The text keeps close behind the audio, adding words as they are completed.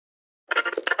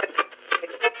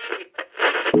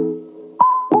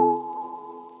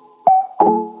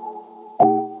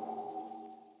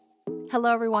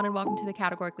Hello, everyone, and welcome to the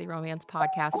Categorically Romance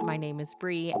podcast. My name is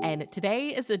Bree, and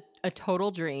today is a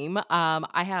total dream.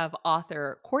 I have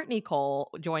author Courtney Cole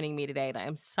joining me today, and I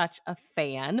am such a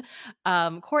fan.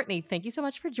 Courtney, thank you so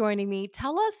much for joining me.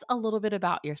 Tell us a little bit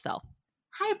about yourself.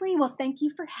 Hi, Bree. Well, thank you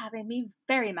for having me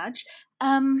very much.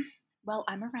 Well,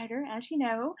 I'm a writer, as you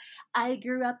know. I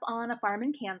grew up on a farm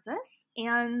in Kansas,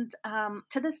 and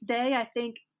to this day, I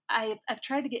think I've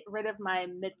tried to get rid of my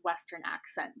Midwestern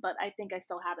accent, but I think I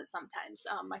still have it sometimes.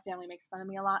 My family makes fun of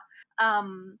me a lot.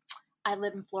 I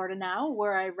live in Florida now,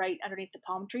 where I write underneath the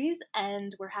palm trees,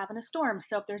 and we're having a storm.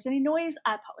 So if there's any noise,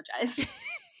 I apologize.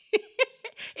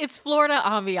 It's Florida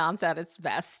ambiance at its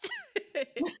best. I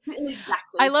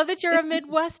Exactly. love that you're a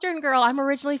Midwestern girl. I'm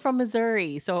originally from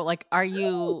Missouri. So, are Oh.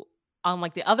 you on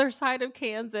the other side of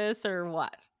Kansas or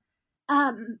what?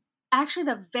 Um, Actually,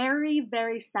 the very,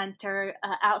 very center,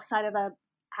 outside of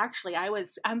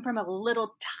I'm from a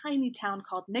little tiny town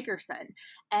called Nickerson,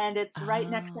 and it's right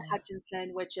next to Oh.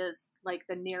 Hutchinson, which is like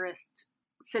the nearest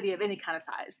city of any kind of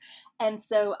size. And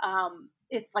so,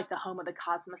 it's like the home of the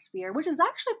Cosmosphere, which is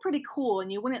actually pretty cool. And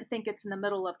you wouldn't think it's in the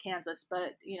middle of Kansas,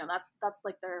 but that's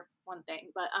like their one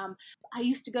thing. But I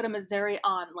used to go to Missouri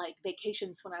on like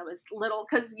vacations when I was little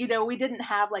because, we didn't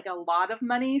have like a lot of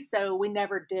money. So we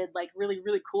never did like really,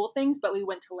 really cool things, but we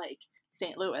went to like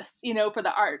St. Louis, for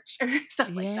the arch or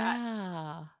stuff like that.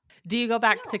 Yeah. Do you go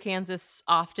back Yeah, to Kansas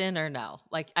often or no?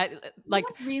 not My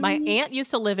really. aunt used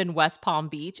to live in West Palm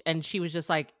Beach, and she was just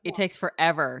like, it Yeah. takes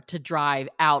forever to drive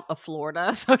out of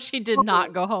Florida, so she did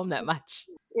not go home that much.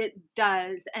 It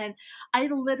does. And I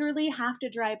literally have to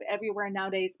drive everywhere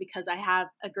nowadays because I have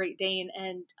a Great Dane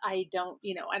and I don't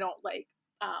like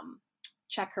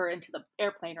check her into the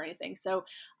airplane or anything. So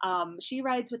she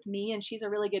rides with me and she's a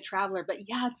really good traveler. But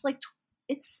yeah, it's like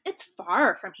it's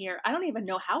far from here. I don't even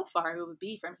know how far it would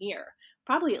be from here.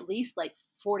 Probably at least like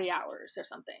 40 hours or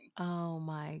something. Oh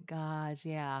my gosh,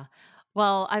 yeah.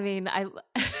 Well, I mean,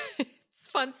 it's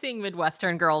fun seeing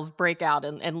Midwestern girls break out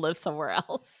and live somewhere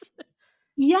else.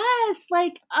 Yes,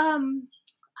 like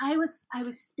I was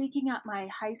speaking at my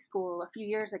high school a few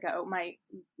years ago, my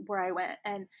where I went,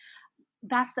 and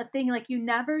that's the thing, like you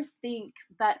never think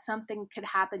that something could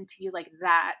happen to you like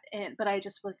that. And but I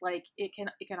just was like, it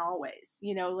can always,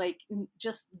 like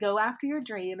just go after your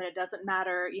dream and it doesn't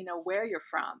matter, where you're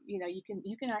from. You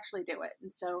can actually do it.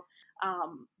 And so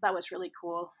that was really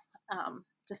cool.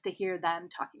 Just to hear them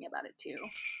talking about it too.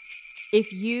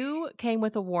 If you came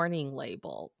with a warning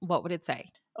label, what would it say?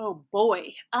 Oh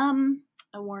boy. A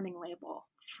warning label.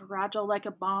 Fragile like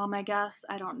a bomb, I guess.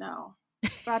 I don't know.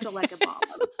 Fragile like a bomb,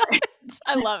 I would say.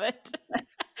 I love it.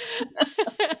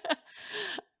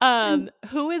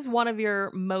 Who is one of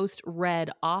your most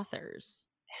read authors?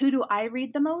 Who do I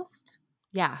read the most?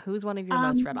 Yeah, who's one of your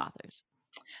most read Um, authors?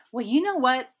 well, you know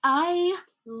what? I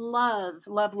love,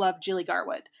 love, love Julie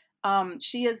Garwood.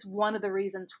 She is one of the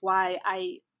reasons why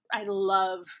I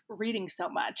love reading so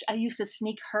much. I used to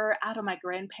sneak her out of my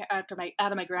out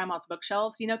of my grandma's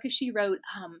bookshelves, because she wrote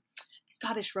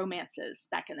Scottish romances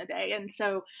back in the day, and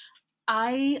so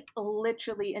I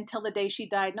literally, until the day she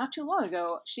died, not too long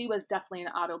ago, she was definitely an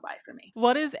auto buy for me.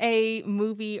 What is a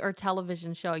movie or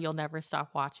television show you'll never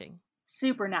stop watching?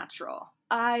 Supernatural.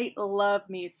 I love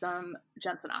me some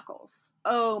Jensen Ackles.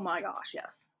 Oh my gosh,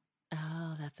 yes.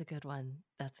 Oh, that's a good one.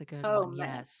 That's a good Oh one. man.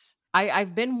 Yes.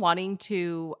 I've been wanting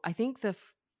to, I think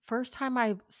first time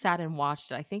I sat and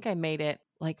watched it, I think I made it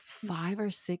like 5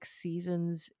 or 6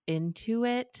 seasons into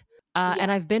it. Yeah.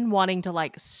 And I've been wanting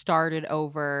to start it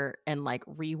over and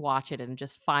rewatch it and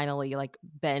just finally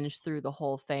binge through the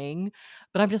whole thing.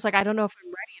 But I'm just like, I don't know if I'm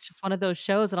ready. It's just one of those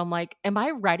shows that I'm like, am I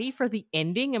ready for the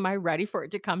ending? Am I ready for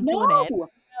it to come to an end? No,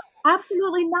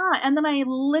 absolutely not. And then I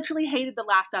literally hated the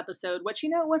last episode, which it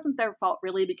wasn't their fault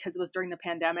really because it was during the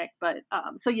pandemic. But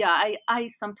so yeah, I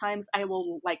sometimes I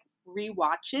will like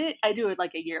rewatch it. I do it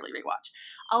like a yearly rewatch.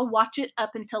 I'll watch it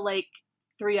up until like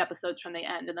 3 episodes from the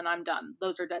end, and then I'm done.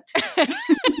 Those are dead too.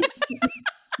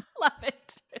 Love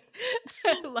it.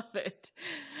 I love it.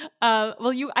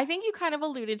 Well, I think you kind of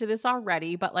alluded to this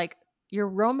already, but your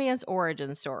romance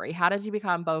origin story, how did you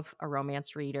become both a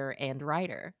romance reader and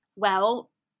writer?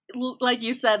 Well, like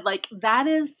you said, like that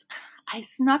is, I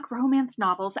snuck romance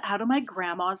novels out of my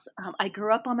grandma's. I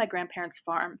grew up on my grandparents'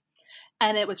 farm,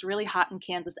 and it was really hot in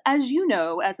Kansas, as you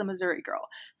know, as a Missouri girl.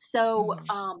 So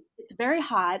Mhm. it's very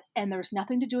hot and there's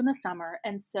nothing to do in the summer.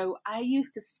 And so I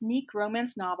used to sneak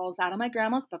romance novels out of my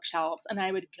grandma's bookshelves and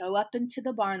I would go up into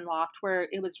the barn loft where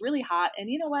it was really hot. And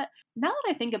you know what? Now that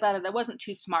I think about it, that wasn't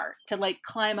too smart to like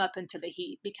climb up into the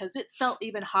heat because it felt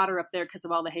even hotter up there because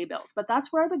of all the hay bales. But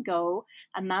that's where I would go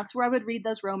and that's where I would read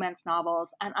those romance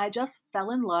novels. And I just fell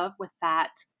in love with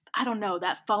that. I don't know,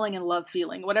 that falling in love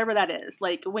feeling, whatever that is.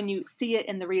 Like when you see it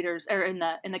in the readers or in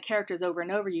the characters over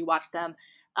and over, you watch them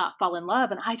fall in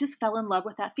love, and I just fell in love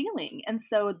with that feeling, and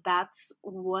so that's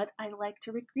what I like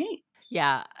to recreate.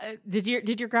 Yeah. Did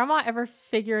your grandma ever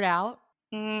figure it out?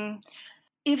 Mm,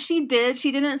 if she did,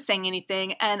 she didn't say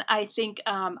anything, and I think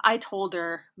I told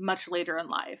her much later in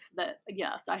life that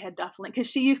yes, I had definitely because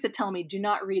she used to tell me, "Do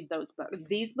not read those books.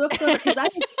 These books are," because I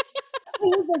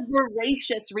was a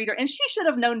voracious reader, and she should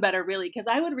have known better, really, because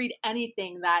I would read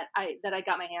anything that I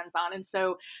got my hands on, and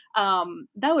so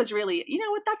that was really, you know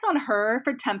what, that's on her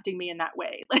for tempting me in that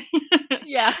way.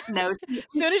 Yeah. No,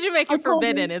 Soon as you make I it told her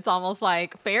forbidden, it's almost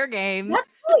like fair game.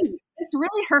 that's right. It's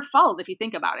really her fault if you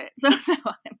think about it. So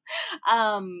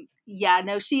no, yeah,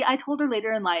 no, I told her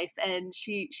later in life and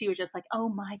she was just like, "Oh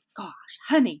my gosh,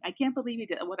 honey, I can't believe you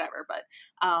did it," whatever.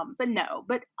 But no.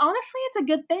 But honestly, it's a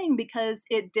good thing because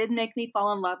it did make me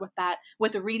fall in love with that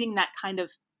with reading that kind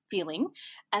of feeling.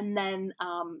 And then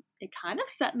it kind of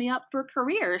set me up for a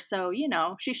career. So,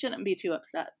 she shouldn't be too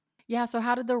upset. Yeah, so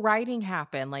how did the writing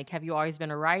happen? Like, have you always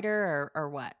been a writer or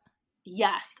what?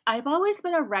 Yes, I've always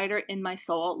been a writer in my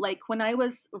soul. Like when I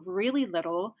was really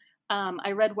little,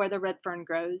 I read Where the Red Fern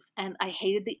Grows and I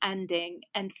hated the ending.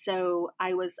 And so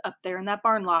I was up there in that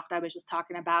barn loft I was just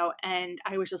talking about, and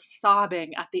I was just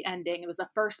sobbing at the ending. It was the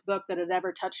first book that had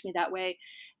ever touched me that way.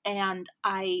 And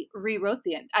I rewrote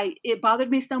the end. It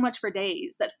bothered me so much for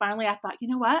days that finally I thought, you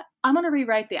know what? I'm gonna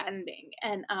rewrite the ending.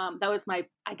 And that was my,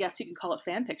 I guess you can call it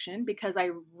fan fiction, because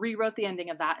I rewrote the ending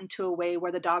of that into a way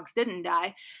where the dogs didn't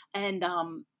die, and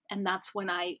that's when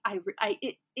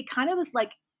it kind of was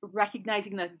like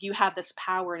recognizing that you have this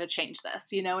power to change this.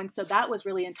 And so that was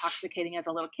really intoxicating as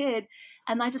a little kid,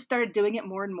 and I just started doing it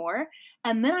more and more,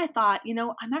 and then I thought,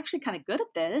 I'm actually kind of good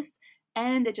at this,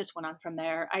 and it just went on from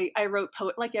there. I wrote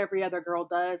like every other girl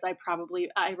does.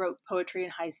 I wrote poetry in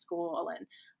high school,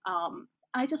 and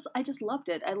I just loved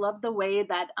it. I loved the way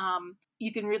that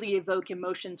you can really evoke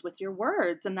emotions with your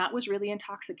words, and that was really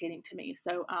intoxicating to me.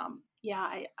 So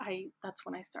yeah, I that's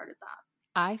when I started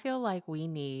that. I feel like we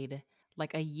need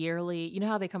like a yearly, you know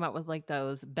how they come out with like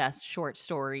those best short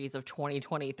stories of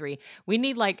 2023? We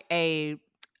need like a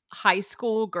high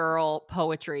school girl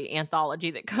poetry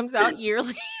anthology that comes out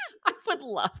yearly. I would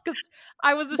love because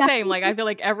I was the That same. would Like I be, feel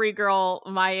like every girl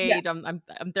my yeah, age, I'm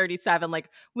 37. Like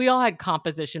we all had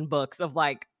composition books of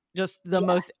like just the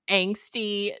most yes,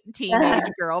 angsty teenage yes.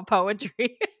 girl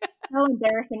poetry. So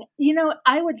embarrassing.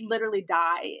 I would literally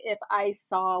die if I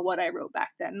saw what I wrote back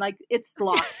then. Like it's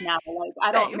lost now. Like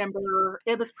I don't Same. remember.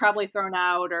 It was probably thrown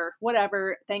out or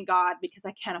whatever. Thank God, because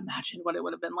I can't imagine what it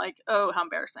would have been like. Oh, how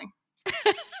embarrassing.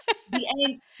 The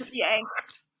angst, the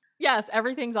angst. Yes,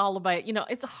 everything's all about,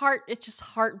 it's just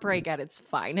heartbreak at its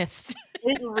finest.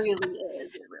 It really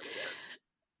is. It really is.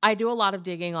 I do a lot of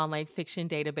digging on like fiction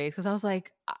database because I was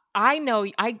like, I know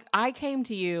I came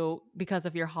to you because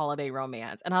of your holiday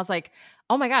romance. And I was like,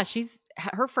 oh my gosh,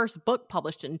 her first book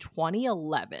published in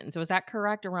 2011. So is that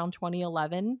correct? Around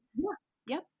 2011? Yeah.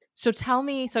 Yep. So tell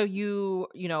me, so Yes. you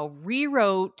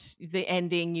rewrote the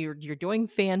ending. You're doing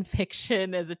fan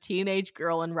fiction as a teenage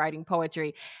girl and writing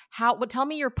poetry. Tell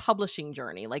me your publishing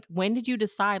journey. Like when did you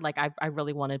decide like I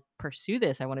really want to pursue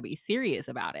this? I want to be serious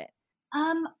about it.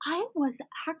 I was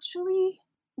actually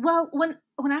well when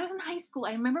I was in high school.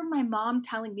 I remember my mom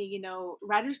telling me,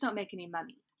 writers don't make any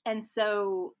money, and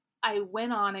so I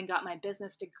went on and got my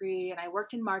business degree, and I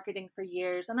worked in marketing for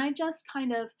years, and I just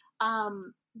kind of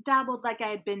dabbled like I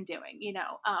had been doing.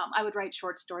 I would write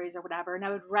short stories or whatever, and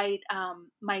I would write.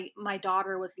 My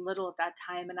daughter was little at that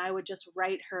time, and I would just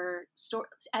write her story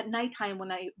at nighttime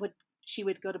when she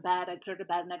would go to bed. I'd put her to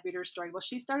bed and I'd read her story. Well,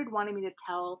 she started wanting me to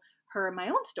tell her my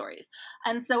own stories.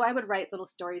 And so I would write little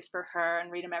stories for her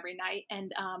and read them every night.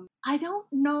 And I don't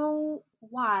know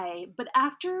why, but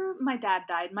after my dad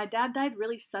died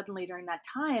really suddenly during that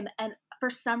time. And for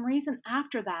some reason,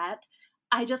 after that,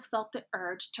 I just felt the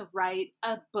urge to write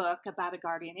a book about a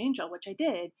guardian angel, which I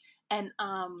did. And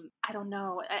I don't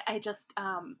know, I just,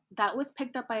 that was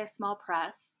picked up by a small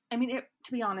press. I mean,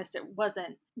 to be honest, it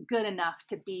wasn't good enough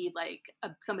to be like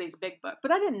somebody's big book,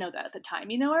 but I didn't know that at the time.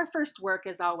 Our first work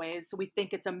is always, we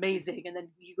think it's amazing, and then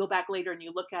you go back later and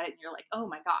you look at it and you're like, oh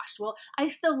my gosh. Well, I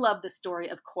still love the story,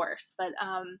 of course, but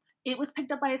it was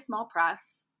picked up by a small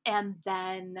press, and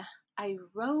then I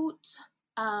wrote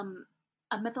um,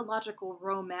 a mythological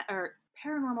romance or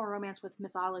paranormal romance with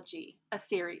mythology, a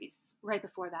series right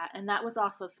before that. And that was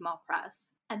also small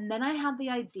press. And then I had the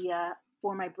idea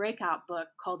for my breakout book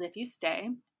called If You Stay.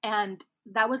 And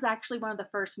that was actually one of the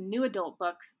first new adult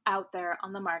books out there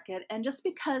on the market. And just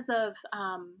because of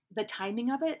the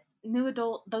timing of it, new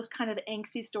adult, those kind of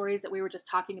angsty stories that we were just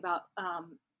talking about,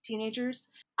 teenagers,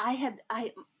 I had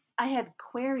I had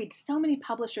queried so many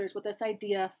publishers with this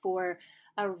idea for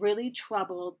a really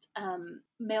troubled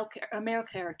male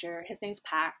character. His name's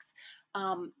Pax.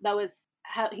 That was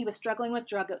how he was struggling with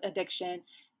drug addiction,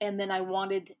 and then I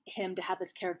wanted him to have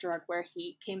this character arc where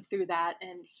he came through that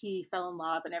and he fell in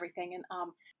love and everything. And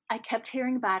I kept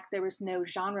hearing back there was no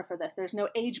genre for this. There's no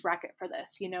age bracket for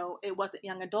this. You know, it wasn't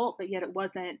young adult, but yet it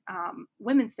wasn't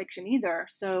women's fiction either.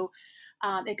 So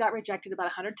it got rejected about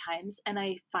 100 times, and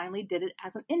I finally did it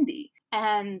as an indie,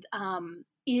 and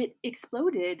it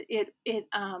exploded. It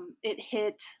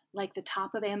hit like the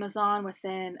top of Amazon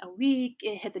within a week.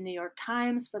 It hit the New York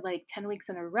Times for like 10 weeks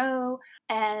in a row,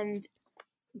 and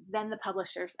then the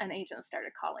publishers and agents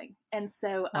started calling, and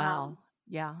so Wow.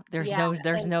 Yeah. There's yeah,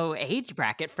 there's and no age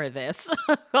bracket for this.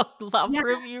 I'll yeah,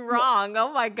 prove you wrong.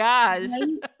 Oh my gosh.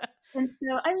 right. And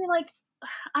so I mean, like,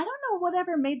 I don't know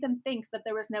whatever made them think that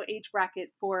there was no age bracket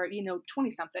for,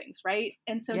 20 somethings, right?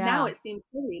 And so now Yeah. it seems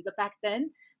silly, but back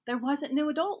then there wasn't new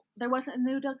adult. There wasn't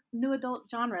a new adult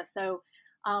genre. So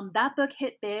that book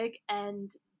hit big, and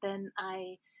then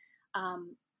I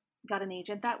um, got an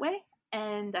agent that way,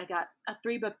 and I got a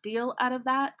 3-book deal out of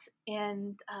that,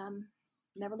 and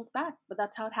never looked back. But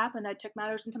that's how it happened. I took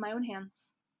matters into my own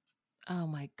hands. Oh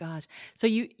my gosh. So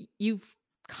you've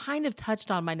kind of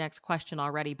touched on my next question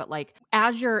already, but like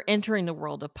as you're entering the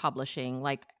world of publishing,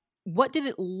 like what did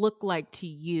it look like to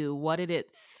you? What did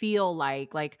it feel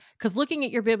like? Like cuz looking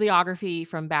at your bibliography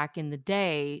from back in the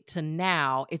day to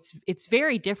now, it's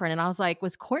very different and I was like,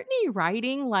 was Courtney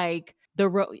writing like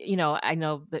I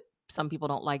know that some people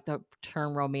don't like the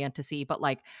term romantasy, but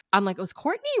like I'm like, was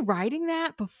Courtney writing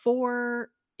that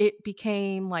before it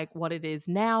became like what it is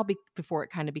now before it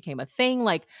kind of became a thing?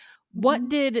 Like, what Mhm.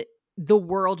 did the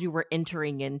world you were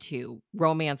entering into,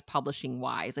 romance publishing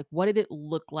wise, like, what did it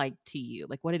look like to you?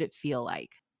 Like, what did it feel like?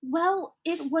 Well,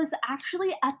 it was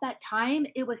actually at that time,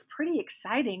 it was pretty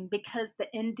exciting because the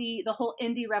whole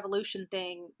indie revolution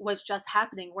thing was just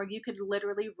happening where you could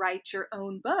literally write your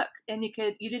own book and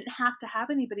you didn't have to have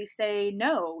anybody say,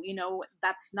 no,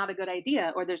 that's not a good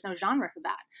idea or there's no genre for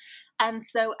that. And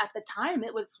so at the time,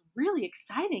 it was really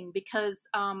exciting because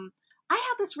I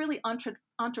have this really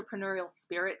entrepreneurial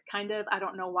spirit, kind of. I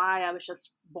don't know why. I was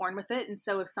just born with it. And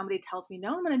so if somebody tells me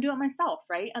no, I'm going to do it myself,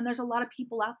 right? And there's a lot of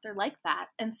people out there like that.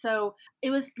 And so it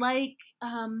was like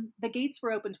the gates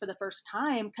were opened for the first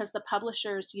time because the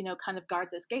publishers, kind of guard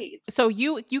those gates. So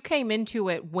you came into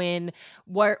it when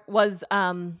what was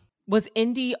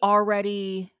indie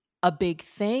already a big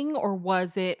thing or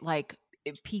was it like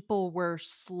people were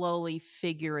slowly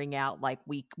figuring out like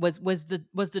we was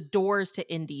the doors to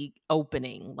indie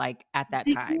opening like at that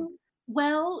Do time?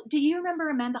 you do you remember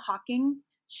Amanda Hawking? I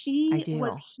She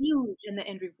was do. huge in the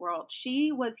indie world.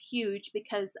 She was huge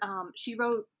because she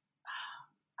wrote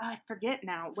I forget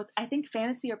now, was I think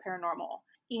fantasy or paranormal.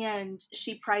 And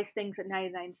she priced things at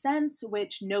 99 cents,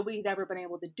 which nobody had ever been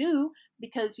able to do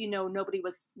because, nobody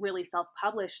was really self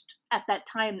published at that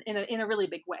time in a really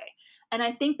big way. And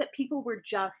I think that people were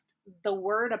just the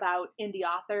word about indie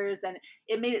authors and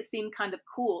it made it seem kind of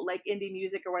cool, like indie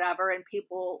music or whatever. And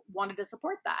people wanted to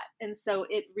support that. And so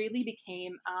it really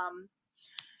became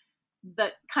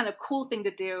the kind of cool thing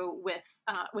to do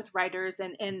with writers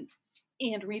and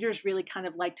readers really kind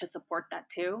of like to support that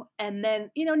too. And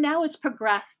then, now it's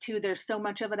progressed to there's so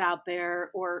much of it out there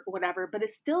or whatever, but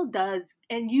it still does.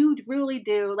 And you really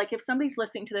do, like if somebody's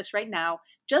listening to this right now,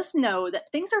 just know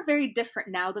that things are very different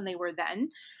now than they were then.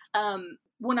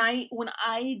 When I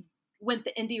went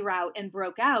the indie route and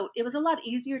broke out, it was a lot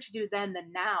easier to do then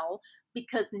than now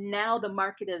because now the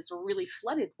market is really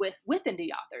flooded with indie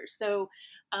authors. So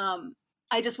um,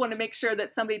 I just want to make sure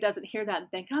that somebody doesn't hear that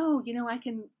and think, oh, I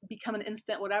can become an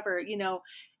instant whatever.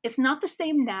 It's not the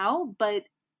same now, but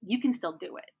you can still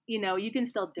do it. You can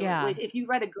still do it. Yeah. If you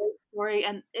write a great story,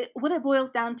 and what it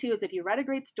boils down to is if you write a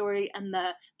great story and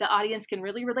the audience can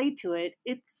really relate to it,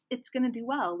 it's going to do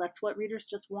well. That's what readers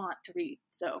just want to read.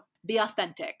 So be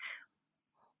authentic.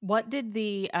 What did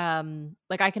the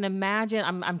like I can imagine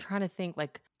I'm trying to think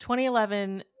like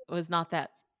 2011 was not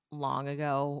that long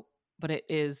ago, but it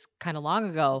is kind of long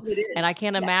ago It and is. I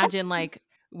can't Yeah. imagine like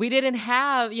we didn't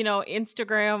have,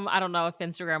 Instagram. I don't know if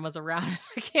Instagram was around.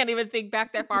 I can't even think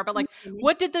back that That's a far, but huge like thing.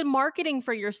 what did the marketing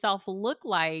for yourself look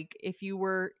like if you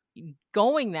were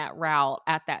going that route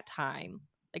at that time?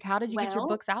 Like, how did you get your Well,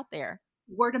 books out there?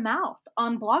 word of mouth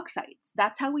on blog sites.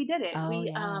 That's how we did it. Oh,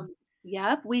 yeah.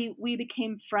 Yep, we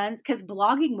became friends because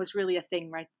blogging was really a thing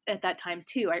right at that time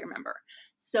too, I remember.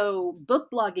 So book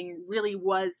blogging really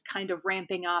was kind of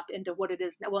ramping up into what it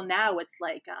is now. Well, now it's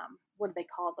like, what do they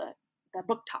call the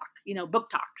book talk? Book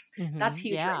talks. That's Mhm.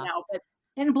 huge right Yeah. now. But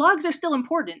and blogs are still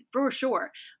important for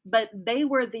sure, but they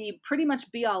were the pretty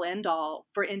much be all end all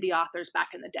for indie authors back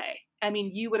in the day. I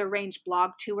mean, you would arrange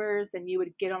blog tours and you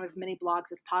would get on as many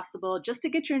blogs as possible just to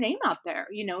get your name out there,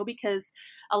 because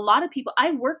a lot of people,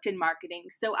 I worked in marketing,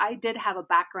 so I did have a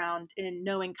background in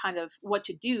knowing kind of what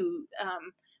to do.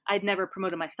 I'd never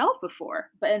promoted myself before,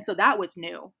 and so that was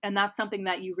new, and that's something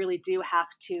that you really do have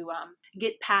to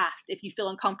get past. If you feel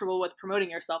uncomfortable with promoting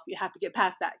yourself, you have to get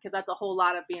past that, because that's a whole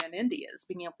lot of being an indie, is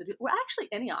being able to do. Well, actually,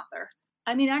 any author.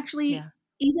 I mean, actually, Yeah.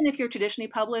 even if you're traditionally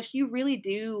published, you really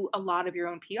do a lot of your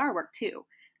own PR work too.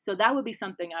 So that would be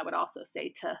something I would also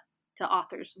say to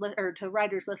authors or to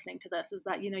writers listening to this, is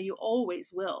that you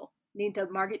always will need to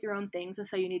market your own things, and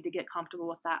so you need to get comfortable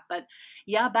with that. But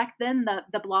yeah, back then the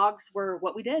blogs were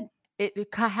what we did.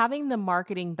 Having the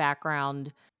marketing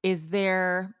background, is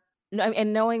there no,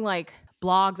 and knowing, like,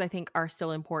 blogs I think are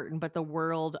still important, but the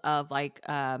world of, like,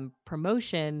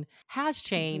 promotion has Hmm.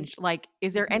 changed. Like,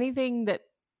 is there Hmm. anything that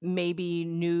maybe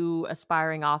new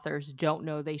aspiring authors don't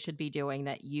know they should be doing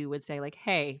that you would say, like,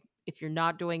 "Hey, if you're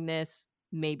not doing this,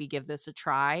 maybe give this a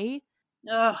try?"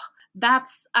 Ugh,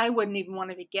 that's I wouldn't even want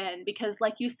to begin, because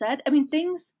like you said, I mean,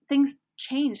 things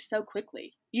change so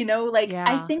quickly. Like,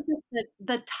 I Yeah. think that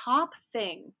the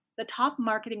top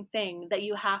marketing thing that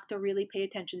you have to really pay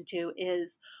attention to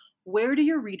is, where do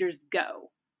your readers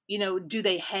go? Do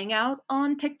they hang out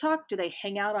on TikTok? Do they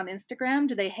hang out on Instagram?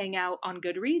 Do they hang out on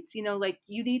Goodreads? Like,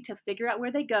 you need to figure out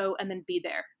where they go and then be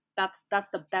there. That's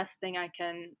the best thing I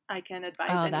can advise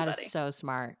Oh, that is anybody. so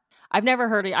smart. I've never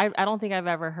heard it. I don't think I've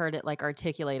ever heard it, like,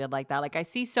 articulated like that. Like, I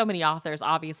see so many authors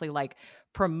obviously, like,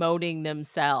 promoting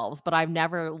themselves, but I've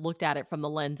never looked at it from the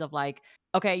lens of, like,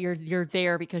 okay, you're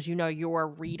there because your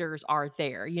readers are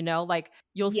there, Like,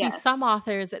 you'll see some Yes.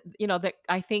 authors that, that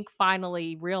I think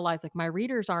finally realize, like, my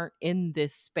readers aren't in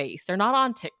this space. They're not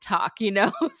on TikTok.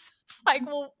 So it's like,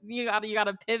 well, you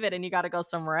gotta pivot and you gotta go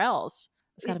somewhere else.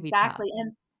 It's gotta be tough. Exactly,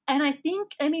 and I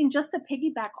think, I mean, just to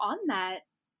piggyback on that,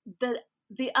 the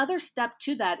the other step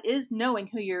to that is knowing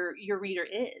who your reader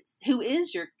is. Who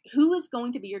is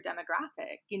going to be your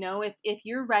demographic? If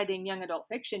you're writing young adult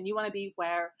fiction, you want to be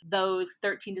where those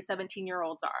 13 to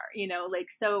 17-year-olds are,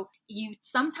 like, so you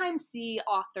sometimes see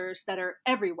authors that are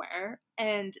everywhere,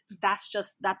 and that's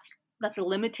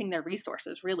limiting their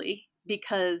resources, really,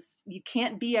 because you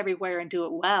can't be everywhere and do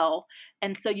it well.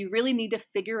 And so you really need to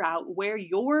figure out where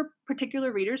your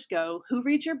particular readers go, who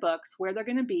reads your books, where they're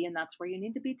going to be, and that's where you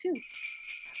need to be too.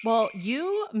 Well,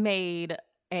 you made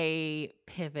a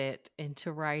pivot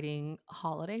into writing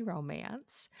holiday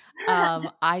romance.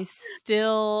 I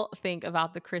still think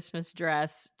about The Christmas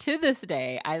Dress to this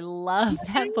day. I love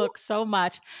that book so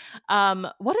much.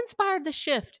 What inspired the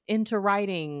shift into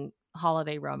writing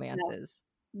holiday No, romances?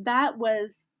 that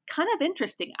was kind of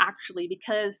interesting, actually,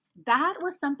 because that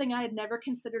was something I had never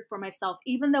considered for myself,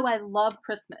 even though I love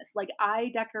Christmas. Like, I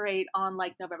decorate on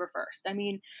like November 1st. I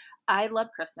mean, I love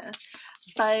Christmas,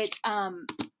 but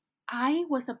I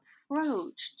was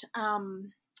approached.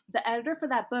 The editor for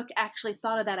that book actually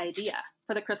thought of that idea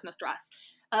for the Christmas dress.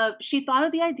 She thought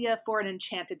of the idea for an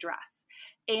enchanted dress,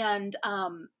 and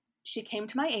she came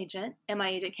to my agent, and my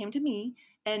agent came to me,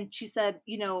 and she said,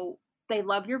 they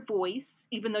love your voice,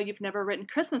 even though you've never written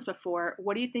Christmas before.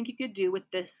 What do you think you could do with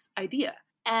this idea?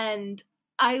 And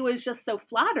I was just so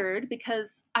flattered,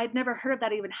 because I'd never heard of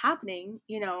that even happening,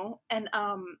 and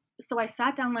so I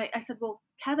sat down, like I said, well,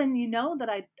 Kevin, you know that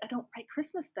I don't write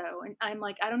Christmas though. And I'm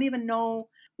like, I don't even know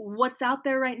what's out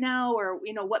there right now, or,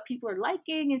 what people are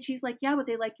liking. And she's like, yeah, but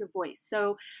they like your voice.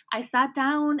 So I sat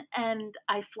down and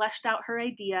I fleshed out her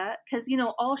idea, because,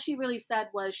 all she really said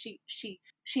was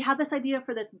she had this idea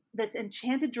for this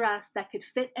enchanted dress that could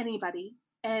fit anybody,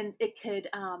 and it could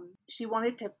she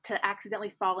wanted to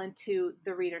accidentally fall into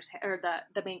the reader's or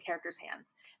the main character's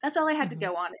hands. That's all I had to Mhm.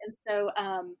 go on. And so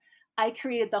I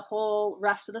created the whole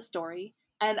rest of the story.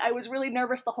 And I was really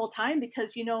nervous the whole time,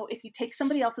 because, if you take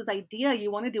somebody else's idea,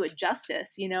 you want to do it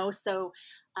justice. So,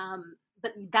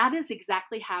 but that is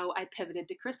exactly how I pivoted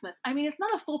to Christmas. I mean, it's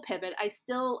not a full pivot. I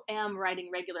still am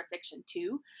writing regular fiction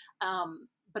too.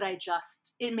 But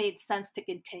it made sense to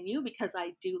continue, because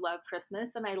I do love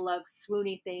Christmas, and I love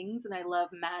swoony things, and I love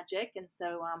magic. And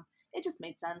so it just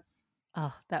made sense.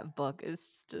 Oh, that book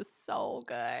is just so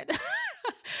good.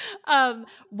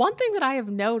 One thing that I have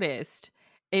noticed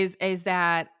is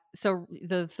that so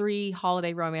the 3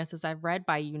 holiday romances I've read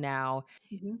by you now,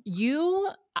 Mhm. you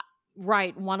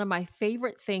write one of my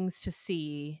favorite things to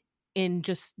see in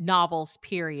just novels,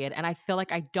 period, and I feel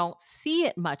like I don't see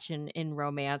it much in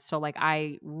romance, so, like,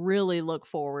 I really look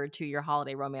forward to your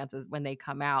holiday romances when they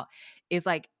come out, is,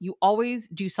 like, you always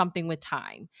do something with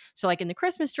time. So, like, in The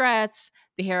Christmas Dress,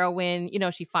 the heroine,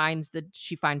 she finds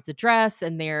the dress,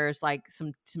 and there's, like,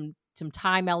 some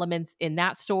time elements in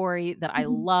that story that I Mhm.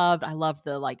 loved. I loved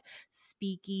the, like,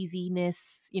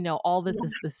 speakeasiness, all Yeah,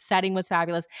 the setting was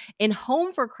fabulous. In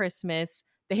Home for Christmas,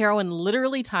 the heroine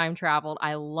literally time traveled.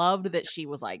 I loved that she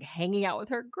was, like, hanging out with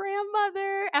her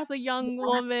grandmother as a young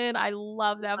yes. woman. I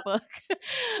love that book.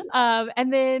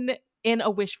 And then in A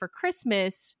Wish for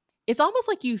Christmas, it's almost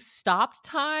like you stopped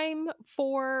time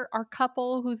for our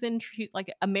couple who's in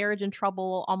like a marriage in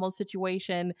trouble almost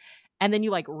situation, and then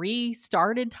you, like,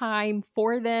 restarted time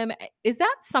for them. Is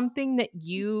that something that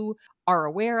you are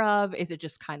aware of? Is it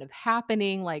just kind of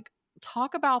happening? Like,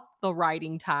 talk about the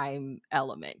writing time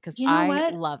element because You know I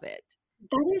what? love it.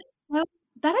 That is so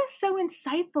that is so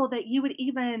insightful that you would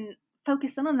even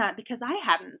focus in on that because I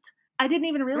hadn't. I didn't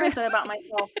even realize Really? that about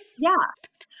myself. Yeah.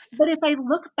 But if I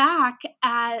look back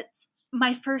at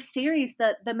my first series,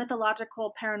 the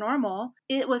mythological paranormal,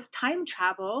 it was time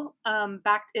travel.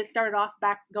 Back it started off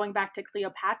back going back to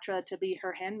Cleopatra to be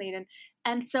her handmaiden,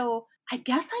 and so I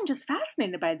guess I'm just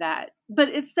fascinated by that. But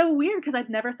it's so weird because I've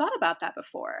never thought about that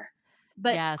before.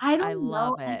 But Yes, I I don't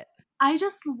know, love and it. I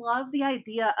just love the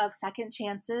idea of second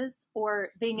chances or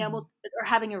being Mhm. able or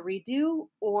having a redo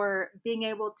or being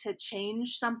able to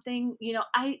change something.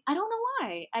 I don't know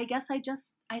why. I guess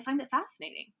I find it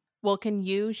fascinating. Well, can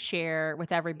you share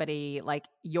with everybody, like,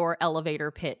 your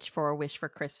elevator pitch for A Wish for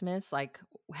Christmas? Like,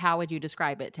 how would you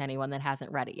describe it to anyone that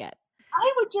hasn't read it yet?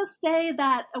 I would just say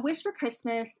that A Wish for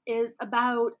Christmas is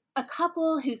about a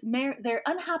couple they're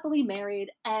unhappily married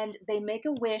and they make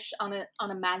a wish on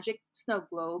a magic snow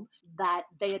globe that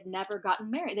they had never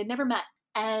gotten married. They'd never met.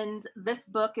 And this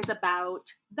book is about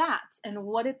that and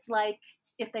what it's like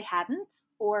if they hadn't,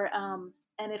 or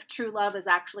and if true love is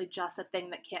actually just a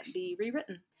thing that can't be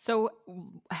rewritten. So,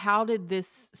 how did the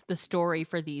story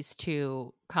for these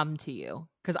 2 come to you?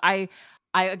 Because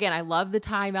again, I love the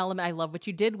time element, I love what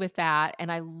you did with that,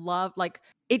 and I love, like,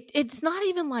 it's not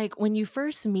even like when you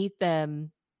first meet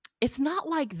them, it's not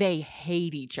like they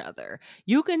hate each other.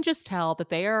 You can just tell that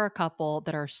they are a couple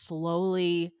that are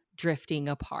slowly drifting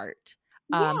apart.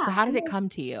 So Yeah, how did and it come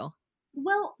to you?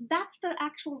 well, that's the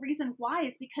actual reason why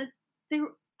is because there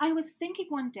I was thinking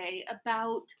one day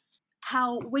about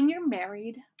how when you're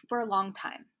married for a long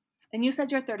time, and you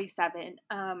said you're 37,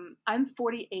 I'm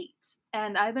 48,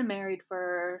 and I've been married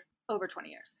for over 20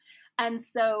 years. And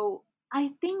so I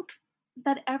think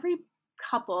that every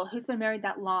couple who's been married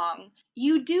that long,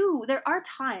 there are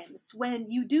times when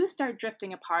you do start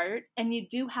drifting apart and you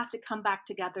do have to come back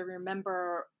together,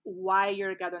 remember why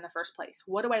you're together in the first place.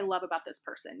 What do I love about this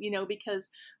person? Because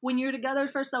when you're together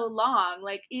for so long,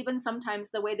 like even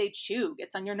sometimes the way they chew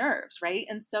gets on your nerves, right?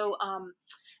 And so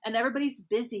and everybody's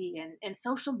busy and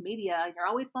social media, and you're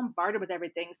always bombarded with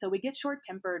everything. So we get short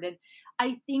tempered. And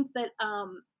I think that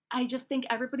I just think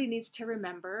everybody needs to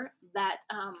remember that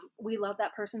we love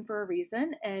that person for a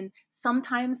reason, and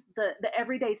sometimes the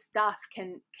everyday stuff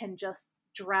can just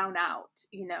drown out,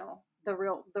 the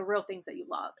real things that you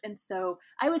love. And so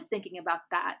I was thinking about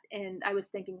that, and I was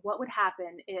thinking, what would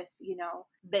happen if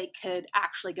they could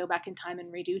actually go back in time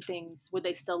and redo things? Would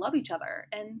they still love each other?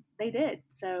 And they did.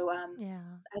 So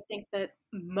Yeah. I think that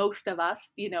most of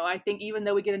us, I think even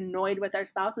though we get annoyed with our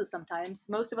spouses sometimes,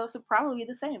 most of us would probably be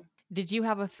the same. Did you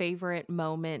have a favorite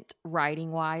moment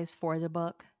writing-wise for the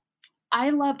book? I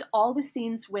loved all the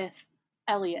scenes with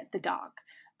Elliot, the dog.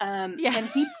 Yeah. And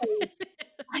he plays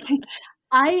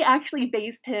I actually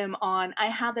based him on I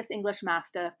had this English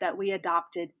Mastiff that we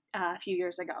adopted a few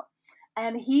years ago.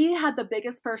 And he had the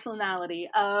biggest personality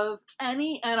of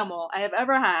any animal I have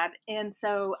ever had. And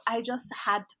so I just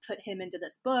had to put him into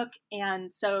this book.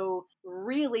 And so,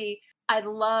 really, I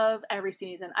love every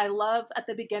season. I love at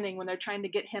the beginning when they're trying to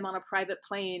get him on a private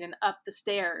plane and up the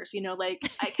stairs, like,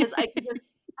 because I could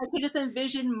just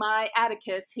envision my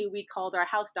Atticus, who we called our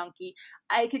house donkey.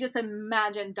 I could just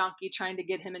imagine Donkey trying to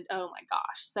get him in. Oh my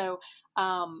gosh! So,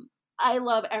 I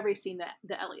love every scene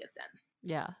that Elliot's in.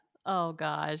 Yeah. Oh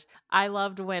gosh. I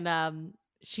loved when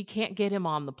she can't get him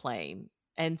on the plane.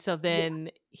 And so Yeah,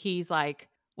 then he's like,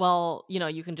 well,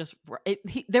 you can just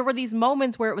there were these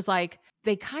moments where it was like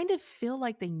they kind of feel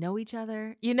like they know each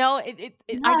other. Yes,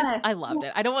 I loved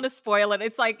it. I don't wanna spoil it.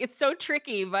 It's like it's so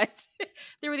tricky, but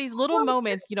there were these little well,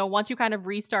 moments, once you kind of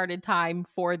restarted time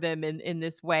for them in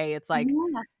this way, it's like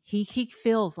yeah, he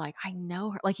feels like, "I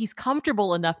know her." Like, he's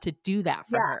comfortable enough to do that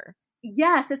for yeah. her.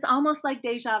 Yes, it's almost like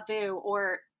deja vu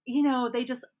or, they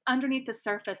just underneath the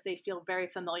surface, they feel very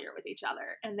familiar with each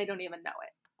other and they don't even know it.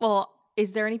 Well,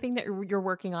 is there anything that you're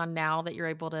working on now that you're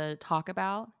able to talk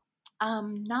about?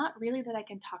 Not really that I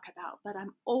can talk about, but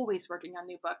I'm always working on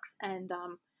new books, and,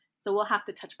 so we'll have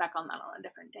to touch back on that on a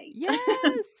different date.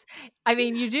 Yes. I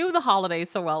mean, you do the holidays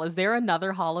so well. Is there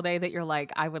another holiday that you're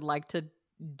like, "I would like to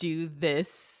do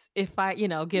this if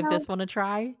give Well, this one a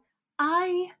try?"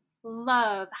 I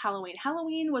love Halloween.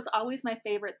 Halloween was always my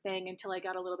favorite thing until I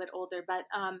got a little bit older, but,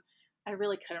 I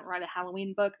really couldn't write a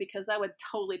Halloween book because that would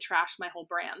totally trash my whole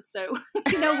brand, so,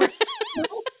 I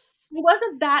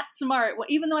wasn't that smart. Well,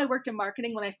 even though I worked in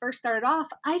marketing when I first started off,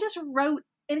 I just wrote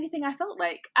anything I felt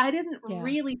like. I didn't Yeah.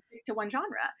 really stick to one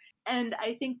genre. And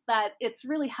I think that it's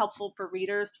really helpful for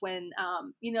readers when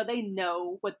they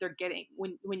know what they're getting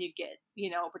when you get,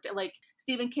 like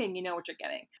Stephen King, you know what you're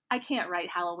getting. I can't write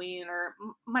Halloween or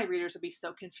my readers would be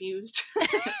so confused.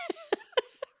 Right.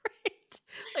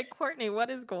 Like, "Courtney, what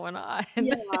is going on?"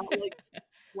 Yeah, like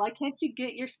why can't you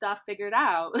get your stuff figured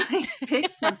out? Like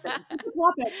pick something. Pick a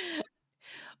topic.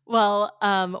 Well,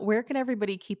 where can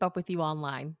everybody keep up with you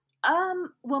online?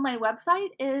 Well, my website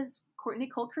is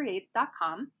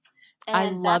courtneycolecreates.com, I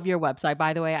and that's love your website,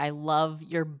 by the way. I love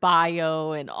your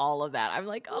bio and all of that. I'm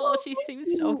like, "Oh, well, she thank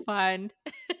seems so you. fun."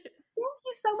 Thank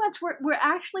you so much. We're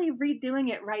actually redoing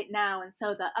it right now, and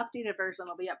so the updated version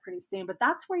will be up pretty soon. But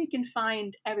that's where you can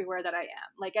find everywhere that I am.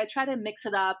 Like I try to mix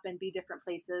it up and be different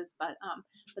places, but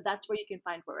that's where you can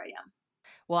find where I am.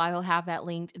 Well, I will have that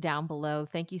linked down below.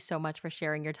 Thank you so much for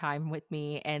sharing your time with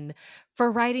me and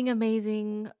for writing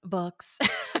amazing books.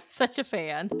 I'm such a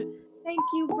fan. Thank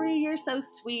you, Bree. You're so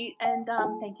sweet, and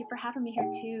thank you for having me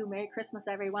here too. Merry Christmas,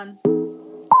 everyone.